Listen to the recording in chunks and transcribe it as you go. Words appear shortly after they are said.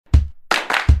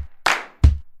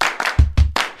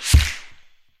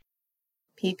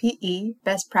PPE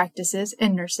Best Practices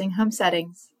in Nursing Home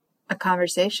Settings, a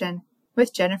conversation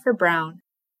with Jennifer Brown.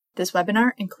 This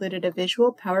webinar included a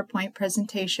visual PowerPoint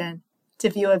presentation.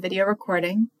 To view a video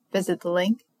recording, visit the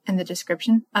link in the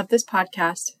description of this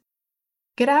podcast.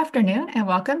 Good afternoon and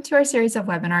welcome to our series of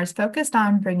webinars focused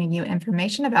on bringing you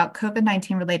information about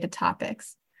COVID-19 related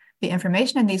topics. The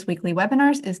information in these weekly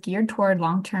webinars is geared toward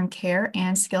long-term care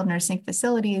and skilled nursing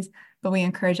facilities, but we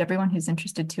encourage everyone who's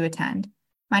interested to attend.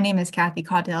 My name is Kathy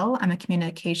Caudill. I'm a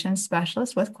communications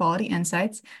specialist with Quality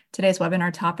Insights. Today's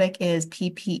webinar topic is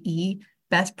PPE,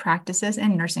 Best Practices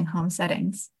in Nursing Home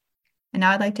Settings. And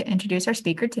now I'd like to introduce our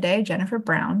speaker today, Jennifer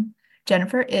Brown.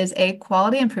 Jennifer is a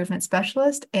quality improvement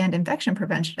specialist and infection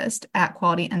preventionist at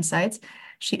Quality Insights.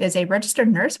 She is a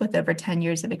registered nurse with over 10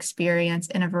 years of experience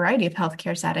in a variety of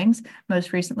healthcare settings,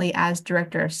 most recently as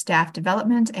Director of Staff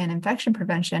Development and Infection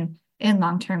Prevention in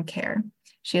long-term care.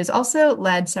 She has also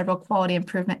led several quality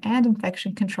improvement and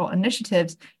infection control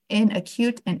initiatives in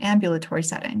acute and ambulatory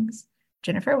settings.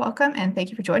 Jennifer, welcome, and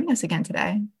thank you for joining us again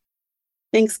today.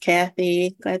 Thanks,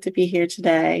 Kathy. Glad to be here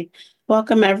today.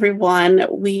 Welcome, everyone.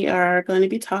 We are going to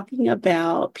be talking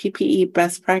about PPE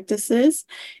best practices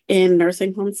in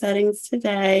nursing home settings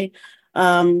today.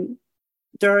 During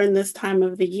this time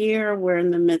of the year, we're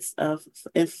in the midst of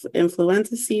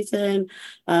influenza season.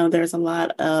 There's a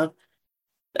lot of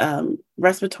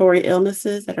respiratory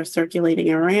illnesses that are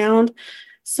circulating around.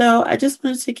 So I just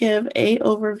wanted to give an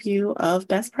overview of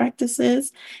best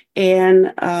practices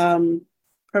and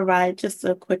provide just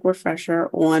a quick refresher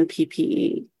on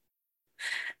PPE.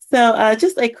 So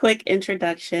just a quick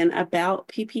introduction about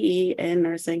PPE in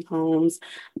nursing homes.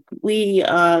 We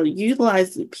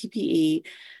utilize PPE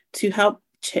to help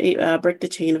break the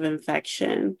chain of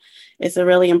infection. It's a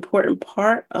really important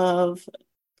part of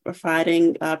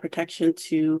providing protection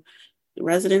to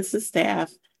residents and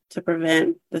staff to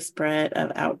prevent the spread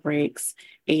of outbreaks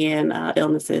and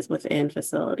illnesses within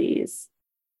facilities.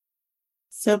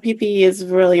 So PPE is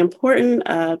really important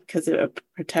because it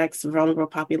protects vulnerable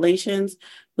populations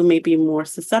who may be more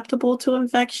susceptible to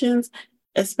infections,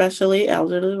 especially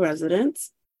elderly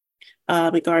residents.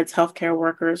 It guards healthcare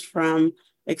workers from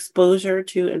exposure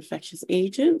to infectious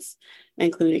agents,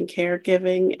 including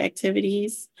caregiving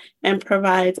activities, and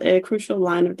provides a crucial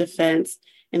line of defense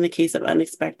in the case of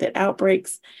unexpected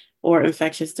outbreaks or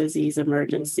infectious disease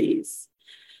emergencies.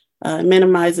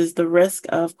 Minimizes the risk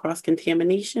of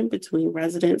cross-contamination between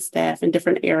residents, staff, and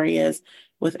different areas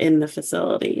within the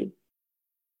facility.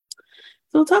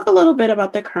 So we'll talk a little bit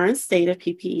about the current state of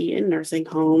PPE in nursing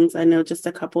homes. I know just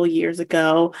a couple of years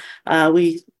ago,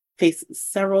 we faced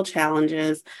several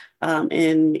challenges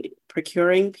in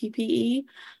procuring PPE.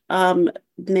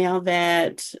 Now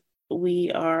that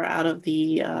we are out of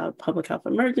the public health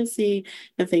emergency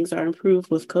and things are improved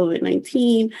with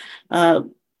COVID-19,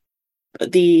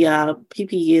 the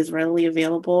PPE is readily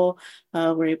available.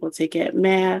 We're able to get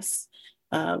masks,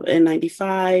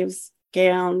 N95s,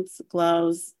 gowns,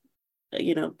 gloves,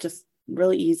 just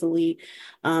really easily.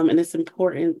 And it's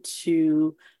important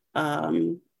to,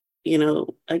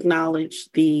 acknowledge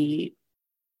the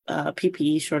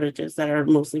PPE shortages that are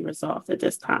mostly resolved at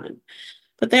this time.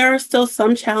 But there are still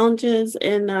some challenges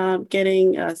in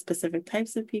getting specific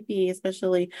types of PPE,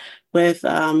 especially with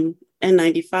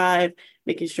N95,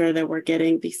 making sure that we're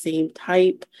getting the same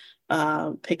type,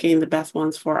 picking the best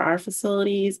ones for our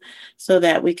facilities so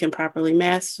that we can properly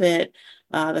mask fit.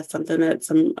 That's something that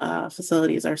some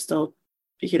facilities are still,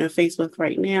 faced with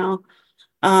right now.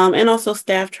 And also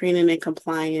staff training and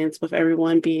compliance with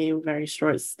everyone being very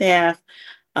short-staffed.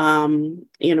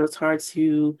 It's hard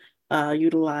to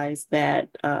utilize that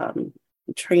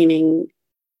training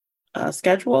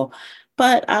schedule,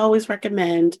 but I always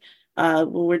recommend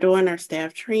when we're doing our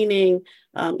staff training,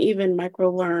 even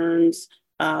micro-learns,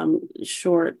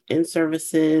 short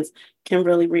in-services can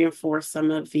really reinforce some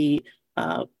of the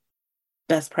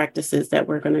best practices that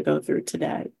we're going to go through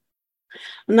today.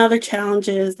 Another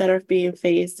challenges that are being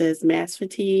faced is mass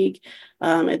fatigue.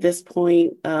 At this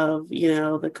point of,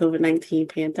 the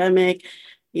COVID-19 pandemic,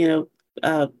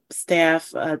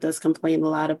 staff does complain a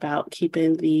lot about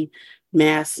keeping the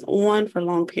masks on for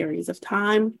long periods of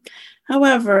time.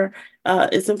 However,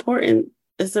 it's important.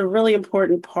 It's a really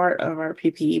important part of our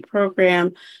PPE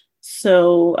program.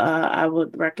 So I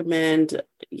would recommend,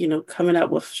 coming up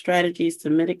with strategies to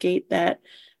mitigate that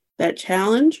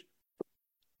challenge.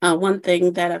 One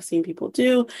thing that I've seen people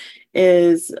do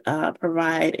is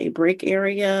provide a break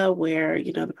area where,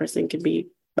 the person can be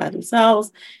by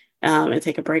themselves and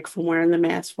take a break from wearing the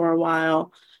mask for a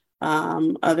while.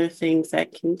 Other things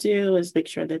that can do is make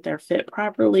sure that they're fit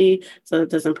properly so it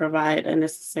doesn't provide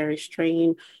unnecessary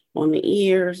strain on the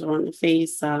ears or on the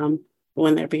face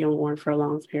when they're being worn for a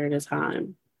long period of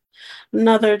time.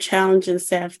 Another challenge in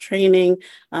staff training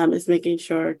is making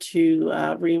sure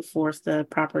to reinforce the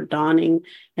proper donning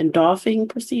and doffing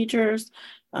procedures.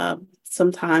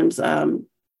 Sometimes when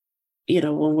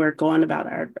we're going about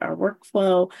our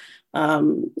workflow,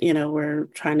 we're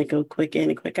trying to go quick in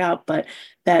and quick out, but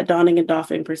that donning and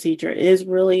doffing procedure is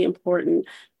really important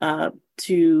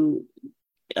to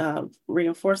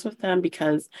reinforce with them,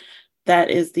 because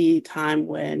that is the time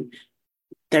when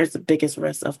there's the biggest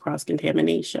risk of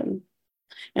cross-contamination.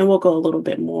 And we'll go a little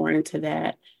bit more into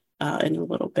that in a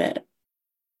little bit.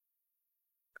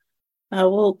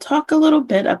 We'll talk a little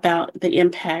bit about the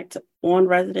impact on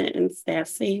resident and staff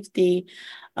safety.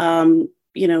 Having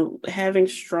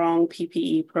strong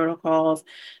PPE protocols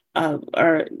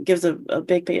gives a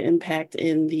big impact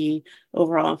in the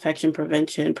overall infection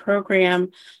prevention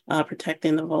program,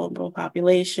 protecting the vulnerable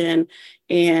population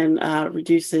and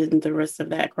reducing the risk of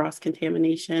that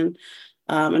cross-contamination.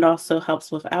 It also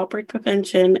helps with outbreak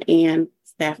prevention and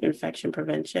staff infection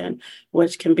prevention,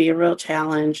 which can be a real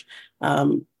challenge,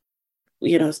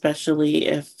 especially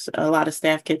if a lot of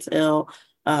staff gets ill,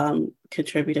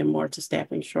 contributing more to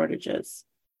staffing shortages.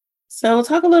 So we'll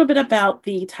talk a little bit about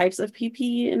the types of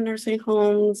PPE in nursing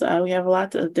homes. We have a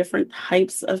lot of different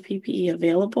types of PPE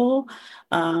available.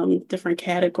 Different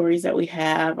categories that we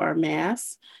have are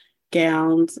masks,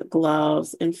 gowns,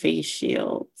 gloves, and face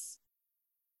shields.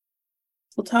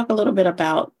 We'll talk a little bit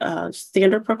about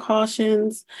standard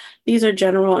precautions. These are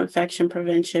general infection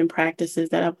prevention practices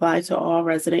that apply to all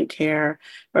resident care,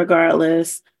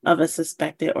 regardless of a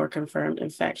suspected or confirmed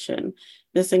infection.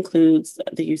 This includes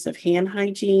the use of hand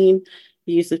hygiene,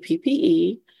 the use of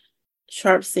PPE,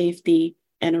 sharp safety,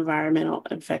 and environmental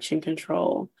infection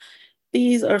control.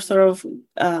 These are sort of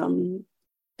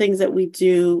things that we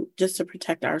do just to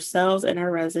protect ourselves and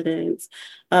our residents,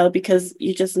 because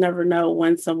you just never know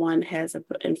when someone has an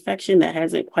infection that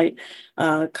hasn't quite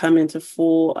come into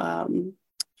full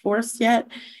force yet.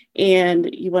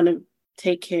 And you want to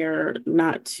take care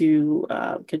not to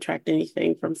contract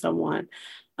anything from someone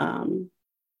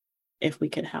if we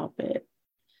can help it.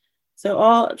 So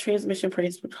all transmission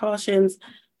precautions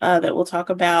that we'll talk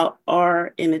about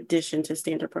are in addition to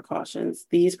standard precautions.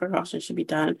 These precautions should be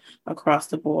done across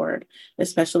the board,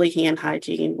 especially hand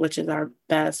hygiene, which is our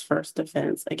best first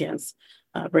defense against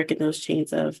breaking those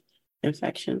chains of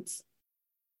infections.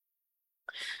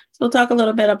 So we'll talk a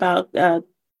little bit about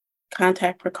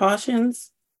contact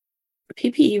precautions.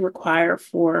 PPE required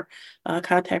for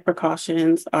contact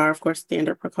precautions are, of course,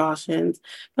 standard precautions,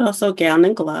 but also gown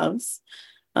and gloves.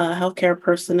 Healthcare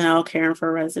personnel caring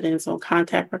for residents on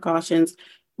contact precautions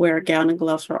wear a gown and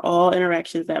gloves for all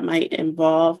interactions that might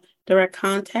involve direct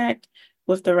contact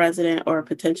with the resident or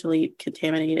potentially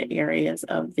contaminated areas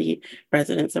of the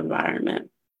resident's environment.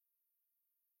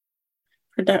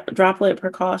 For droplet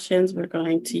precautions, we're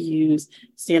going to use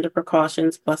standard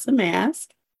precautions plus a mask.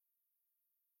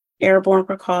 Airborne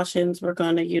precautions, we're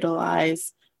going to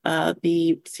utilize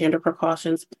the standard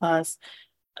precautions plus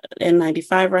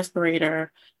N95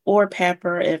 respirator or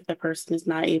PAPR if the person is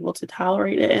not able to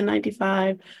tolerate an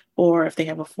N95, or if they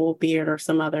have a full beard or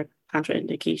some other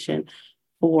contraindication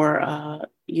for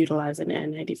utilizing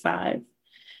N95.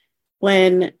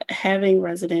 When having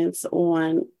residents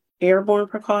on airborne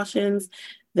precautions,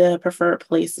 the preferred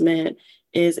placement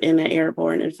is in an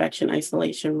airborne infection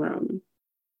isolation room.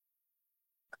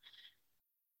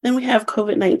 Then we have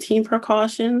COVID-19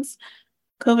 precautions.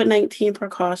 COVID-19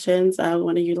 precautions, we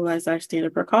want to utilize our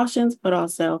standard precautions, but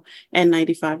also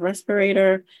N95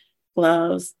 respirator,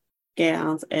 gloves,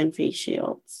 gowns, and face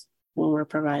shields when we're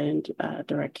providing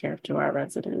direct care to our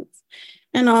residents.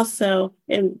 And also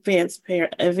enhanced barrier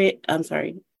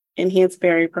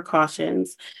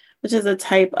precautions, which is a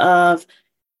type of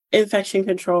infection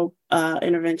control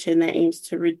intervention that aims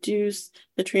to reduce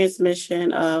the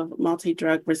transmission of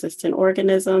multi-drug resistant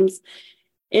organisms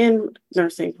in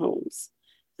nursing homes.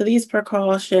 So these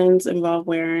precautions involve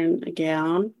wearing a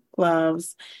gown,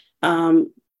 gloves,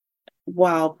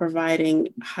 while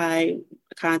providing high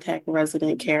contact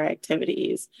resident care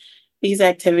activities. These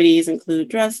activities include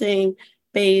dressing,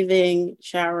 bathing,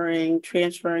 showering,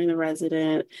 transferring the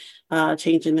resident,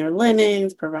 changing their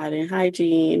linens, providing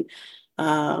hygiene,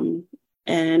 and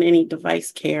any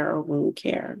device care or wound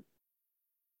care.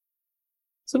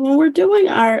 So when we're doing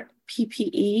our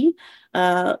PPE,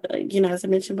 as I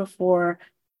mentioned before,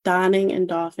 donning and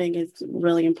doffing is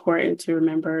really important to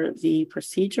remember the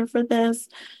procedure for this,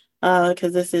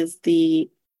 because this is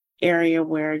the area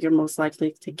where you're most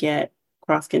likely to get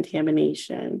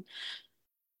cross-contamination.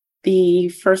 The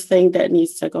first thing that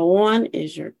needs to go on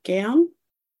is your gown.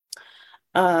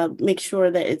 Make sure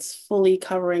that it's fully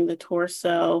covering the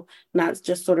torso, not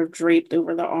just sort of draped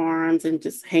over the arms and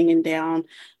just hanging down.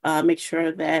 Make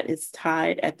sure that it's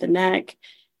tied at the neck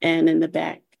and in the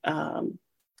back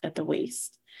at the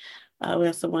waist. We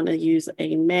also want to use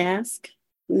a mask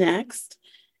next,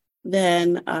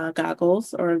 then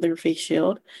goggles or their face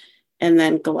shield, and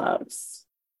then gloves.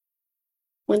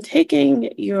 When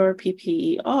taking your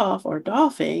PPE off or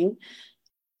doffing,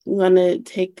 you want to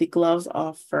take the gloves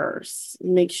off first.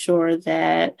 Make sure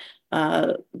that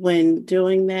when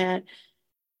doing that,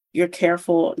 you're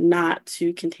careful not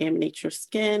to contaminate your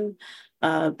skin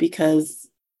because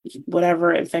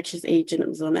whatever infectious agent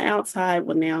was on the outside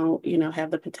will now,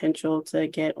 have the potential to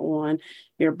get on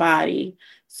your body.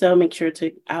 So make sure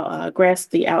to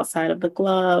grasp the outside of the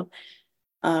glove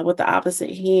with the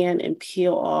opposite hand and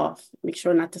peel off. Make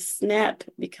sure not to snap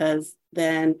because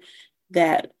then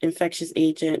that infectious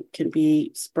agent can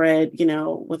be spread,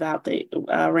 without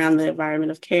around the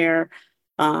environment of care,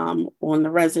 on the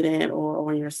resident or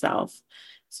on yourself.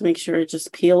 So make sure to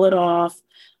just peel it off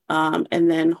and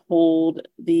then hold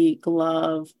the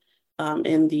glove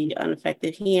in the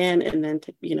unaffected hand, and then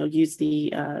use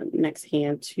the next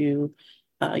hand to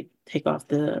take off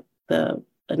the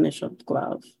initial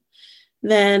glove.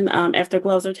 Then after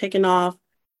gloves are taken off,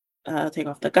 take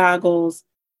off the goggles,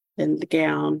 then the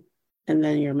gown, and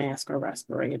then your mask or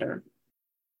respirator.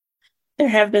 There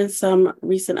have been some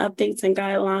recent updates and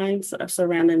guidelines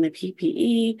surrounding the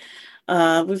PPE.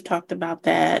 We've talked about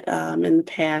that in the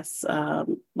past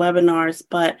webinars,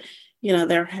 but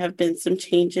there have been some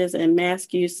changes in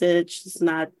mask usage. It's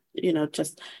not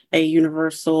just a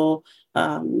universal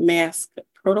mask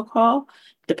protocol.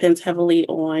 Depends heavily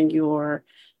on your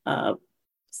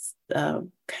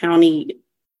county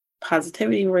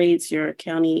positivity rates, your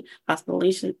county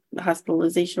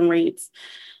hospitalization rates.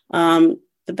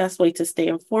 The best way to stay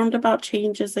informed about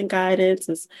changes and guidance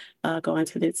is going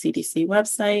to the CDC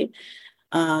website,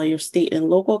 your state and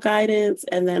local guidance,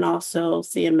 and then also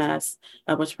CMS,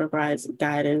 which provides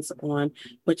guidance on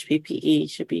which PPE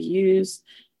should be used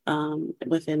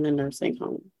within the nursing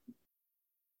home.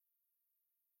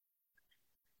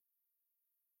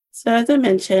 So as I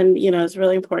mentioned, it's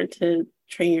really important to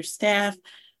train your staff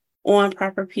on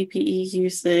proper PPE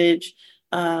usage,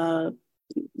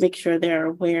 make sure they're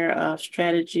aware of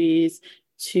strategies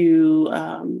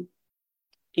to,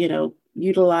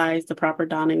 utilize the proper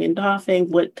donning and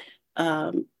doffing, what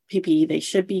PPE they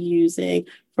should be using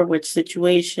for which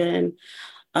situation.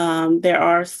 There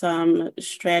are some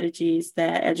strategies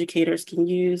that educators can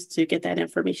use to get that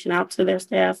information out to their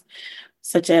staff,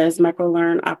 such as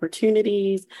microlearn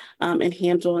opportunities and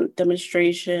hands-on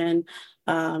demonstration.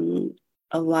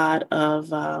 A lot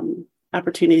of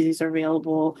opportunities are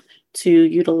available to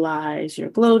utilize your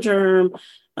glow germ.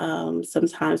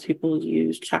 Sometimes people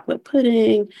use chocolate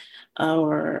pudding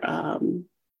or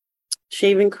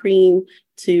shaving cream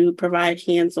to provide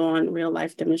hands-on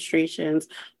real-life demonstrations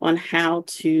on how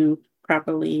to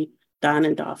properly don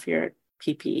and doff your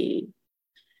PPE.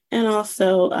 And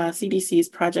also CDC's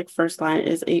Project First Line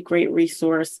is a great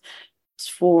resource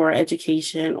for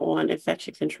education on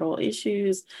infection control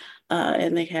issues.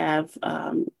 And they have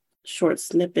short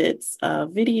snippets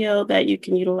of video that you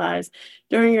can utilize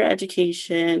during your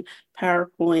education,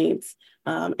 PowerPoints,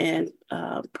 and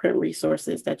print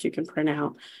resources that you can print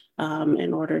out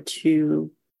in order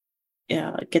to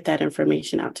get that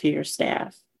information out to your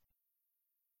staff.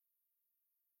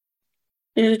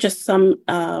 These are just some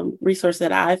resources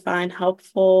that I find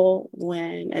helpful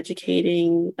when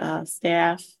educating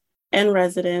staff and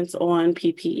residents on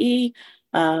PPE.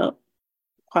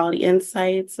 Quality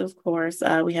insights, of course.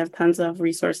 We have tons of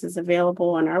resources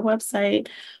available on our website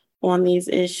on these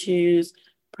issues.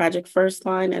 Project First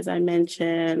Line, as I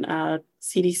mentioned,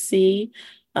 CDC,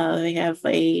 they have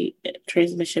a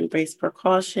transmission-based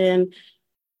precaution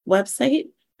website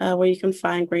where you can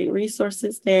find great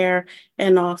resources there,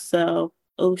 and also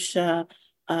OSHA,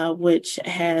 which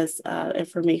has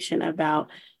information about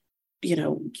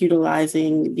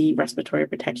utilizing the respiratory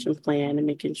protection plan and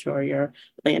making sure your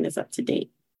plan is up to date.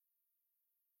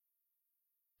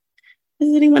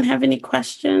 Does anyone have any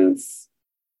questions?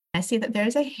 I see that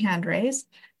there's a hand raised.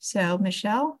 So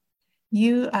Michelle,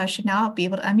 you should now be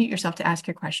able to unmute yourself to ask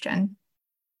your question.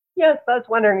 Yes, I was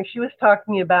wondering, she was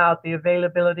talking about the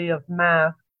availability of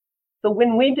masks. So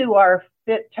when we do our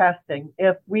fit testing,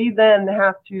 if we then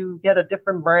have to get a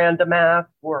different brand of mask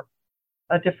or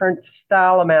a different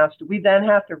style of mask, do we then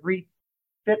have to refit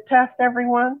test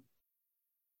everyone?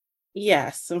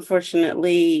 Yes,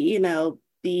 unfortunately,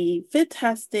 the fit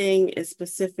testing is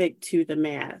specific to the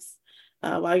mask.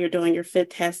 While you're doing your fit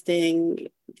testing,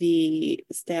 the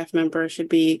staff member should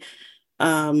be,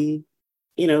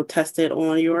 tested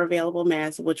on your available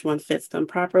mask, which one fits them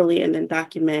properly, and then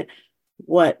document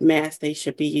what mask they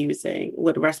should be using,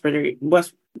 respirator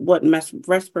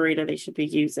they should be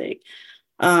using.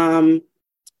 Um,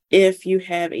 if you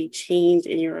have a change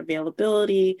in your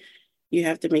availability, you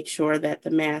have to make sure that the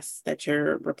mask that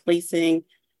you're replacing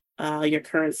your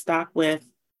current stock with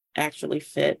actually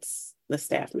fits the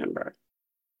staff member.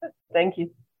 Thank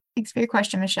you. Thanks for your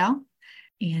question, Michelle.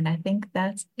 And I think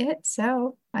that's it.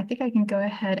 So I think I can go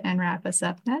ahead and wrap us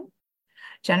up then.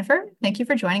 Jennifer, thank you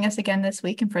for joining us again this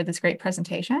week and for this great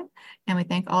presentation. And we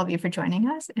thank all of you for joining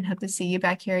us and hope to see you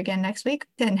back here again next week.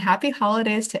 And happy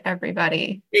holidays to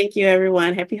everybody. Thank you,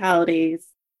 everyone. Happy holidays.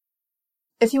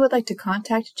 If you would like to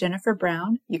contact Jennifer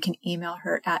Brown, you can email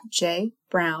her at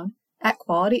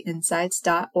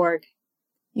jbrown@qualityinsights.org.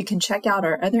 You can check out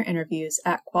our other interviews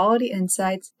at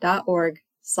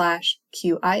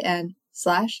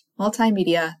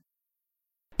qualityinsights.org/QIN/multimedia